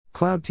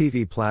Cloud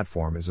TV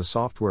Platform is a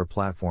software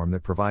platform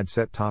that provides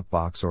set-top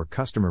box or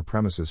customer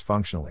premises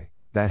functionally,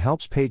 that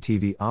helps pay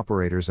TV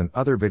operators and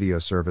other video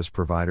service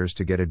providers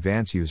to get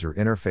advanced user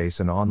interface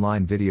and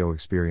online video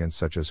experience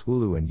such as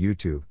Hulu and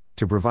YouTube,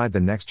 to provide the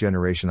next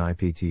generation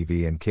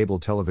IPTV and cable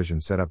television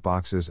set-top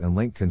boxes and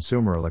linked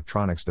consumer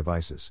electronics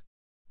devices.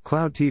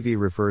 Cloud TV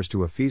refers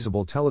to a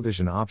feasible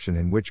television option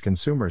in which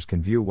consumers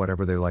can view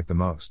whatever they like the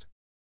most.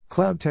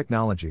 Cloud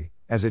technology,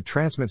 as it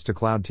transmits to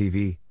Cloud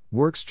TV,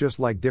 works just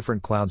like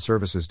different cloud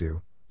services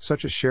do,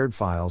 such as shared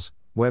files,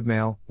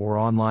 webmail, or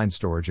online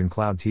storage in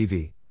Cloud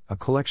TV. A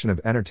collection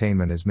of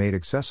entertainment is made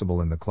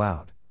accessible in the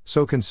cloud,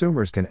 so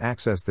consumers can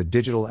access the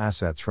digital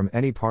assets from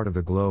any part of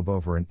the globe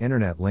over an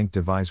internet-linked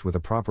device with a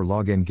proper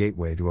login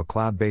gateway to a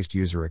cloud-based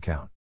user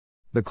account.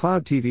 The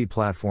Cloud TV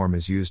platform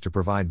is used to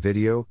provide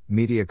video,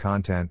 media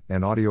content,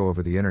 and audio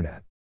over the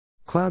internet.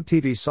 Cloud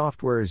TV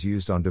software is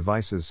used on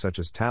devices such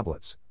as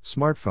tablets,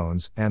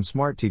 smartphones, and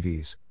smart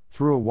TVs,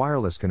 through a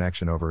wireless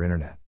connection over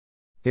internet.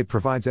 It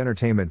provides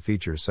entertainment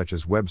features such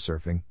as web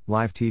surfing,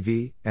 live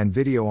TV, and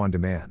video on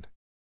demand.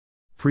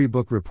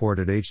 Pre-book report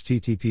at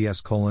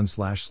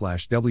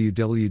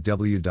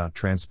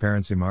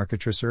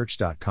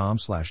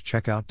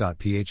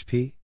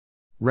https://www.transparencymarketresearch.com/checkout.php.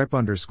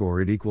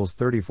 Rep_it equals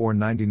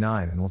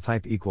 3499 and will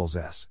type equals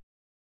S.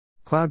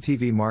 Cloud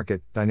TV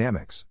market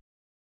dynamics.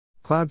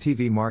 Cloud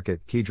TV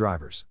market key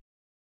drivers.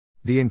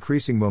 The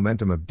increasing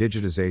momentum of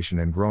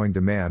digitization and growing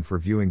demand for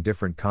viewing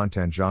different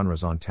content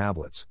genres on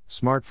tablets,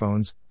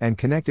 smartphones, and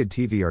connected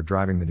TV are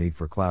driving the need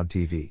for Cloud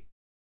TV.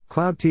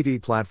 Cloud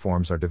TV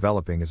platforms are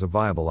developing as a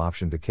viable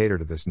option to cater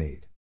to this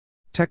need.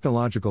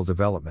 Technological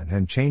development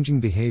and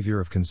changing behavior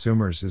of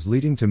consumers is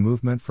leading to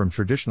movement from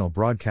traditional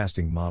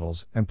broadcasting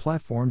models and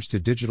platforms to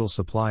digital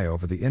supply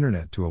over the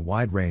internet to a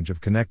wide range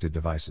of connected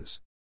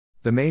devices.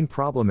 The main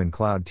problem in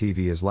Cloud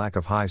TV is lack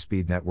of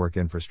high-speed network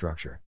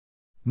infrastructure.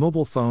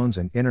 Mobile phones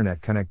and internet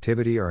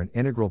connectivity are an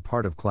integral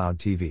part of Cloud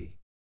TV.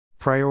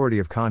 Priority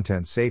of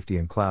content safety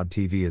in Cloud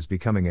TV is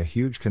becoming a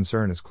huge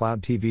concern as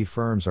Cloud TV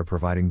firms are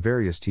providing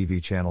various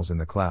TV channels in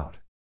the cloud.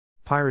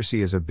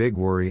 Piracy is a big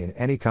worry, and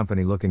any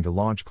company looking to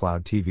launch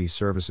Cloud TV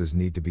services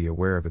need to be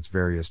aware of its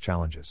various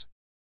challenges.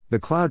 The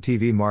Cloud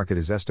TV market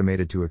is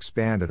estimated to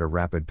expand at a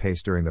rapid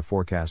pace during the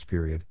forecast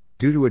period,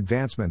 due to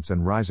advancements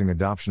and rising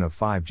adoption of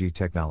 5G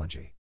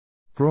technology.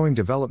 Growing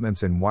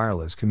developments in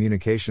wireless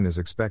communication is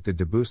expected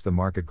to boost the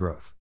market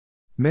growth.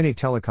 Many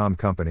telecom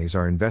companies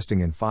are investing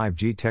in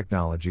 5G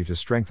technology to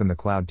strengthen the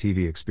Cloud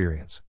TV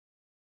experience.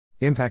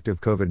 Impact of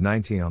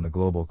COVID-19 on the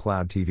global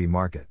Cloud TV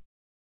market.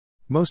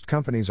 Most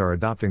companies are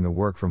adopting the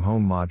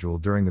work-from-home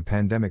module during the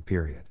pandemic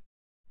period.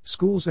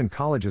 Schools and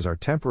colleges are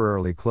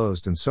temporarily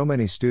closed, and so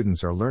many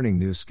students are learning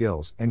new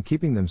skills and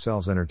keeping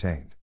themselves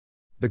entertained.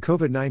 The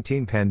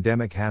COVID-19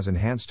 pandemic has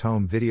enhanced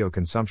home video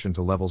consumption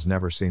to levels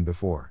never seen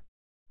before.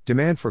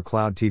 Demand for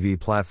Cloud TV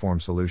platform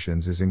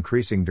solutions is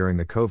increasing during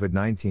the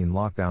COVID-19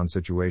 lockdown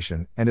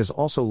situation and is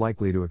also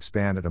likely to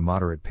expand at a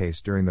moderate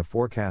pace during the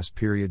forecast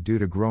period due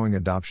to growing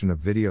adoption of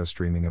video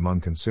streaming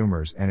among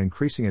consumers and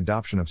increasing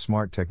adoption of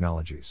smart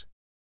technologies.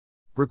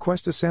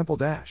 Request a sample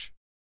dash.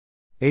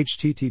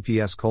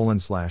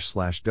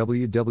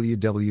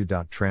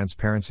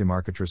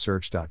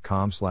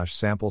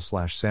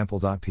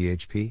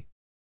 https://www.transparencymarketresearch.com/sample/sample.php.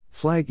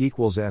 Flag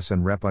equals S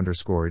and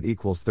rep_it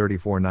equals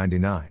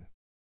 3499.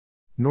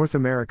 North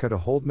America to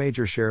hold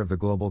major share of the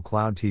global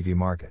Cloud TV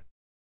market.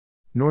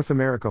 North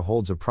America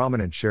holds a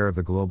prominent share of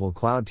the global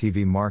Cloud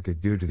TV market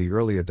due to the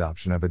early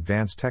adoption of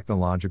advanced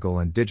technological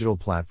and digital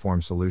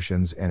platform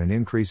solutions and an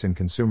increase in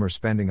consumer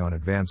spending on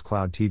advanced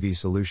Cloud TV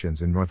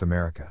solutions in North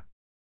America.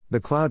 The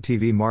Cloud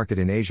TV market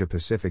in Asia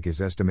Pacific is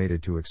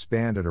estimated to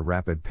expand at a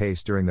rapid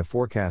pace during the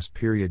forecast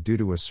period due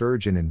to a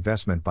surge in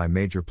investment by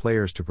major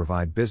players to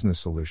provide business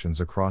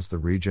solutions across the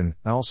region,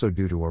 also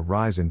due to a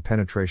rise in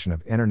penetration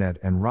of internet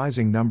and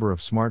rising number of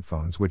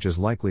smartphones, which is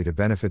likely to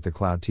benefit the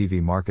Cloud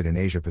TV market in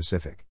Asia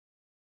Pacific.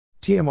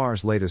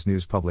 TMR's latest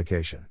news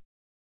publication.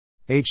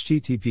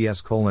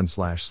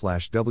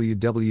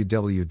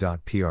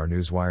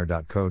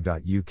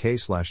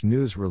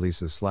 https://www.prnewswire.co.uk/news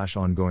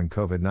releases/ongoing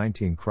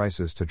COVID-19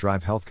 crisis to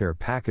drive healthcare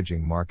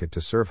packaging market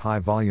to serve high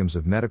volumes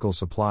of medical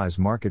supplies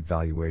market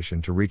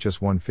valuation to reach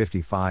us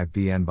 155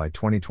 BN by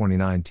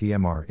 2029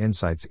 TMR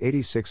Insights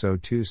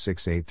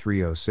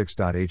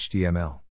 8602683006.html